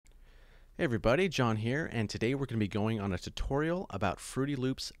Hey everybody, John here, and today we're going to be going on a tutorial about Fruity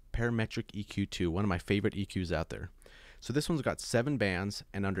Loops Parametric EQ2, one of my favorite EQs out there. So this one's got 7 bands,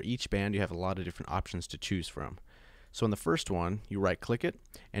 and under each band you have a lot of different options to choose from. So on the first one, you right click it,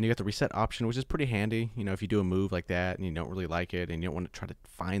 and you got the reset option, which is pretty handy. You know, if you do a move like that and you don't really like it, and you don't want to try to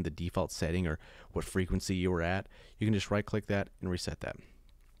find the default setting or what frequency you were at, you can just right click that and reset that.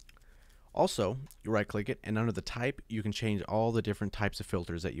 Also, you right click it, and under the type you can change all the different types of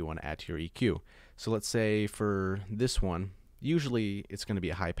filters that you want to add to your EQ. So let's say for this one, usually it's going to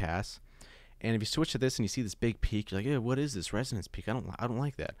be a high pass, and if you switch to this and you see this big peak, you're like, what is this resonance peak? I don't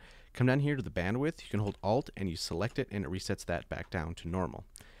like that. Come down here to the bandwidth, you can hold Alt and you select it, and it resets that back down to normal.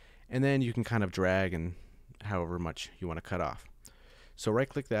 And then you can kind of drag and however much you want to cut off. So right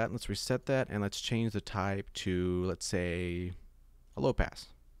click that, let's reset that, and let's change the type to, let's say, a low pass.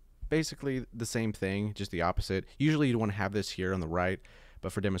 Basically the same thing, just the opposite. Usually you'd want to have this here on the right,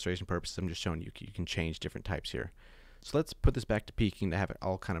 but for demonstration purposes I'm just showing you can change different types here. So let's put this back to peaking to have it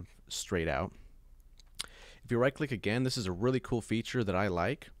all kind of straight out. If you right click again, this is a really cool feature that I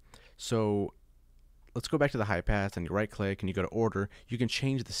like. So let's go back to the high pass, and you right click and you go to order. You can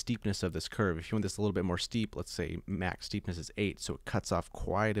change the steepness of this curve. If you want this a little bit more steep, let's say max steepness is 8, so it cuts off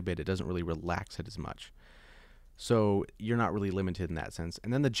quite a bit. It doesn't really relax it as much. So you're not really limited in that sense.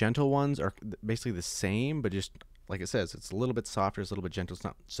 And then the gentle ones are basically the same, but just like it says, it's a little bit softer, it's a little bit gentle, it's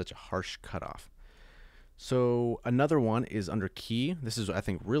not such a harsh cutoff. So another one is under key. This is, I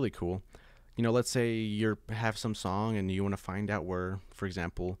think, really cool. You know, let's say you have some song and you want to find out where, for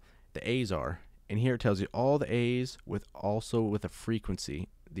example, the A's are. And here it tells you all the A's with a frequency,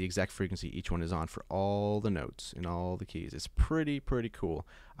 the exact frequency each one is on for all the notes in all the keys. It's pretty cool.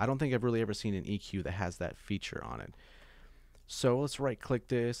 I don't think I've really ever seen an EQ that has that feature on it. So let's right click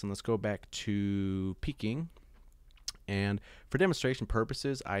this and let's go back to peaking. And for demonstration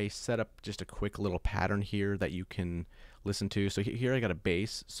purposes, I set up just a quick little pattern here that you can listen to. So here I got a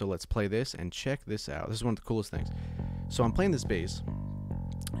bass, so let's play this and check this out. This is one of the coolest things. So I'm playing this bass,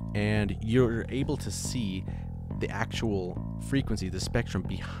 and you're able to see the actual frequency, the spectrum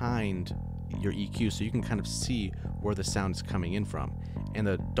behind your EQ, so you can kind of see where the sound is coming in from. And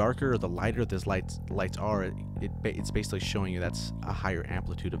the darker or the lighter these lights are, it's basically showing you that's a higher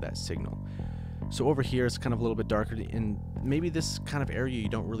amplitude of that signal. So over here it's kind of a little bit darker, and maybe this kind of area you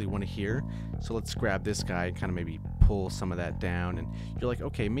don't really want to hear. So let's grab this guy and kind of maybe pull some of that down, and you're like,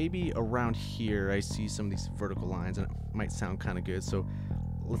 okay, maybe around here I see some of these vertical lines and it might sound kind of good. So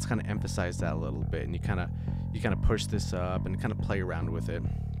let's kind of emphasize that a little bit, and you kind of push this up and kind of play around with it.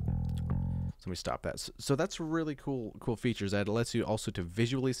 So let me stop that. So that's really cool features that it lets you also to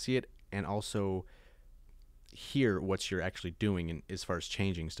visually see it and also hear what you're actually doing in, as far as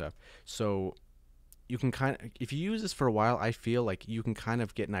changing stuff. So you can kind of, if you use this for a while, I feel like you can kind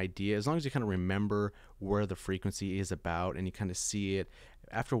of get an idea, as long as you kind of remember where the frequency is about and you kind of see it.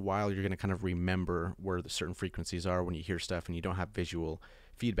 After a while you're going to kind of remember where the certain frequencies are when you hear stuff and you don't have visual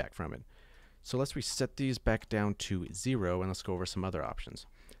feedback from it. So let's reset these back down to 0, and let's go over some other options.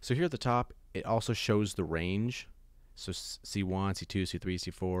 So here at the top it also shows the range, so C1, C2, C3,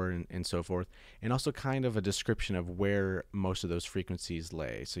 C4, and so forth, and also kind of a description of where most of those frequencies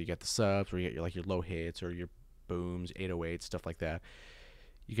lay. So you get the subs, where you get your low hits or your booms, 808, stuff like that.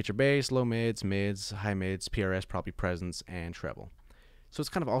 You get your bass, low mids, high mids, PRS, probably presence, and treble. So it's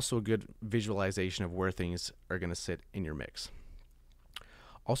kind of also a good visualization of where things are going to sit in your mix.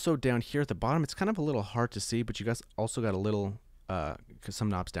 Also down here at the bottom, it's kind of a little hard to see, but you guys also got a little some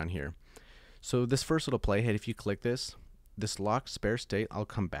knobs down here. So this first little playhead, if you click this locked spare state, I'll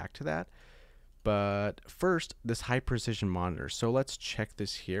come back to that. But first, this high precision monitor. So let's check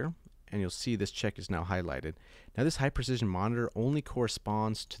this here, and you'll see this check is now highlighted. Now this high precision monitor only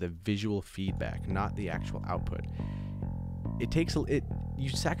corresponds to the visual feedback, not the actual output. You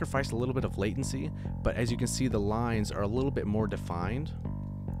sacrifice a little bit of latency, but as you can see, the lines are a little bit more defined.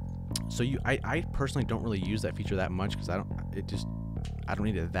 So I personally don't really use that feature that much because I don't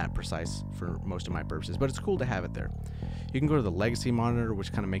need it that precise for most of my purposes, but it's cool to have it there. You can go to the legacy monitor,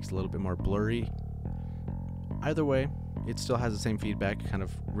 which kind of makes it a little bit more blurry. Either way, it still has the same feedback, kind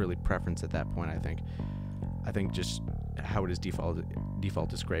of really preference at that point. I think just how it is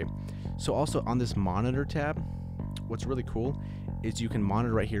default is great. So also on this monitor tab, what's really cool is you can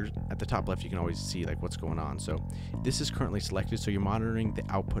monitor right here at the top left. You can always see like what's going on. So this is currently selected, so you're monitoring the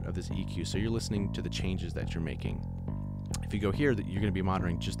output of this EQ, so you're listening to the changes that you're making. If you go here, you're going to be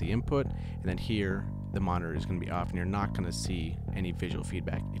monitoring just the input, and then here the monitor is going to be off, and you're not going to see any visual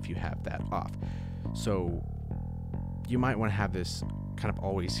feedback if you have that off. So you might want to have this kind of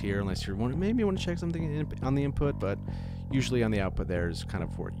always here, unless you maybe want to check something on the input, but Usually on the output there is kind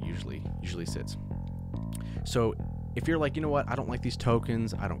of where it usually sits. So if you're like, you know what, I don't like these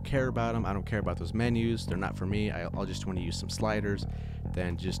tokens, I don't care about them, I don't care about those menus, they're not for me, I'll just want to use some sliders,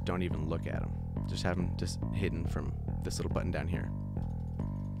 then just don't even look at them. Just have them just hidden from this little button down here.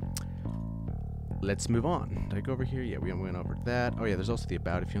 Let's move on. Did I go over here? Yeah, we went over that. Oh yeah, there's also the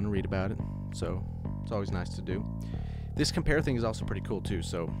about if you want to read about it. So it's always nice to do. This compare thing is also pretty cool too.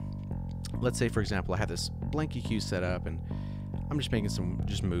 So let's say, for example, I have this blank EQ set up and I'm just making some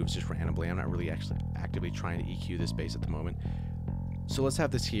moves just randomly. I'm not really actually actively trying to EQ this bass at the moment. So let's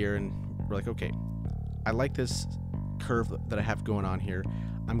have this here and we're like, okay, I like this curve that I have going on here.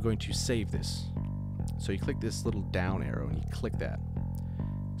 I'm going to save this. So you click this little down arrow and you click that.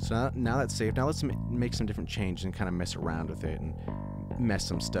 So now that's saved. Now let's make some different changes and kind of mess around with it and mess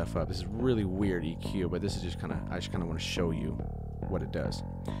some stuff up. This is really weird EQ, but this is just kind of, I just kind of want to show you what it does.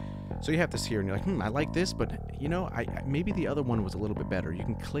 So you have this here and you're like, I like this, but you know, maybe the other one was a little bit better. You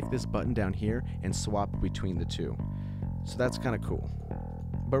can click this button down here and swap between the two. So that's kind of cool.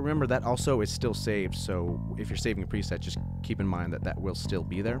 But remember that also is still saved. So if you're saving a preset, just keep in mind that that will still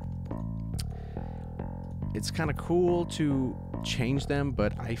be there. It's kind of cool to change them,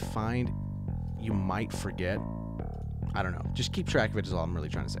 but I find you might forget. I don't know. Just keep track of it is all I'm really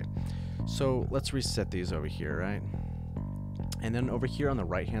trying to say. So let's reset these over here, right? And then over here on the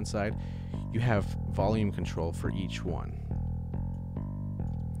right hand side, you have volume control for each one.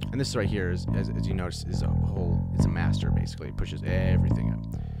 And this right here is, as you notice, is it's a master basically. It pushes everything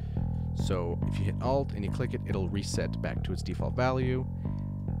up. So if you hit Alt and you click it, it'll reset back to its default value.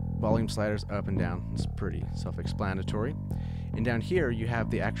 Volume sliders up and down. It's pretty self-explanatory. And down here you have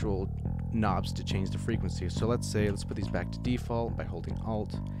the actual knobs to change the frequency. So let's put these back to default by holding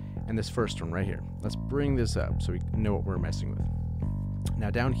Alt. And this first one right here, let's bring this up so we know what we're messing with. Now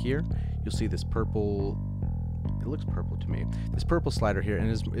down here you'll see this purple, it looks purple to me, this purple slider here, and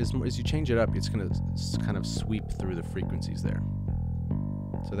as you change it up, it's going to kind of sweep through the frequencies there.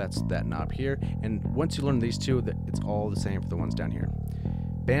 So that's that knob here, and once you learn these two, it's all the same for the ones down here.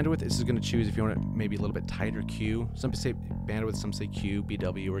 Bandwidth, this is going to choose if you want it maybe a little bit tighter Q. Some say bandwidth, some say Q,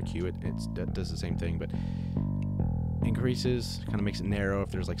 BW, or Q. It does the same thing, but increases, kind of makes it narrow if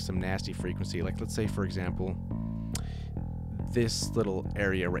there's like some nasty frequency. Like let's say, for example, this little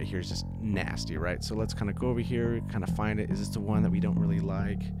area right here is just nasty, right? So let's kind of go over here, kind of find it. Is this the one that we don't really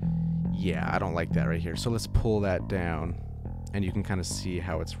like? Yeah, I don't like that right here. So let's pull that down, and you can kind of see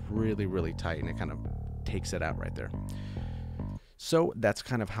how it's really, really tight, and it kind of takes it out right there. So that's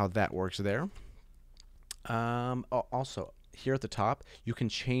kind of how that works there. Also, here at the top, you can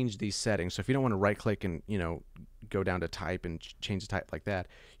change these settings. So if you don't want to right click and, you know, go down to type and change the type like that,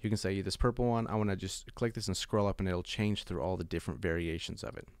 you can say this purple one, I want to just click this and scroll up and it'll change through all the different variations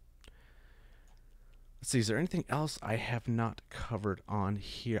of it. Let's see, is there anything else I have not covered on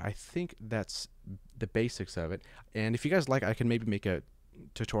here? I think that's the basics of it. And if you guys like, I can maybe make a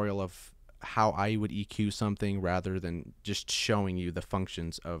tutorial of how I would EQ something rather than just showing you the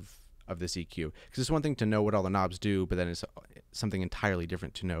functions of this EQ. Because it's one thing to know what all the knobs do, but then it's something entirely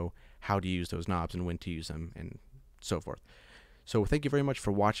different to know how to use those knobs and when to use them and so forth. So thank you very much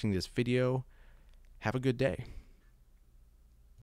for watching this video. Have a good day.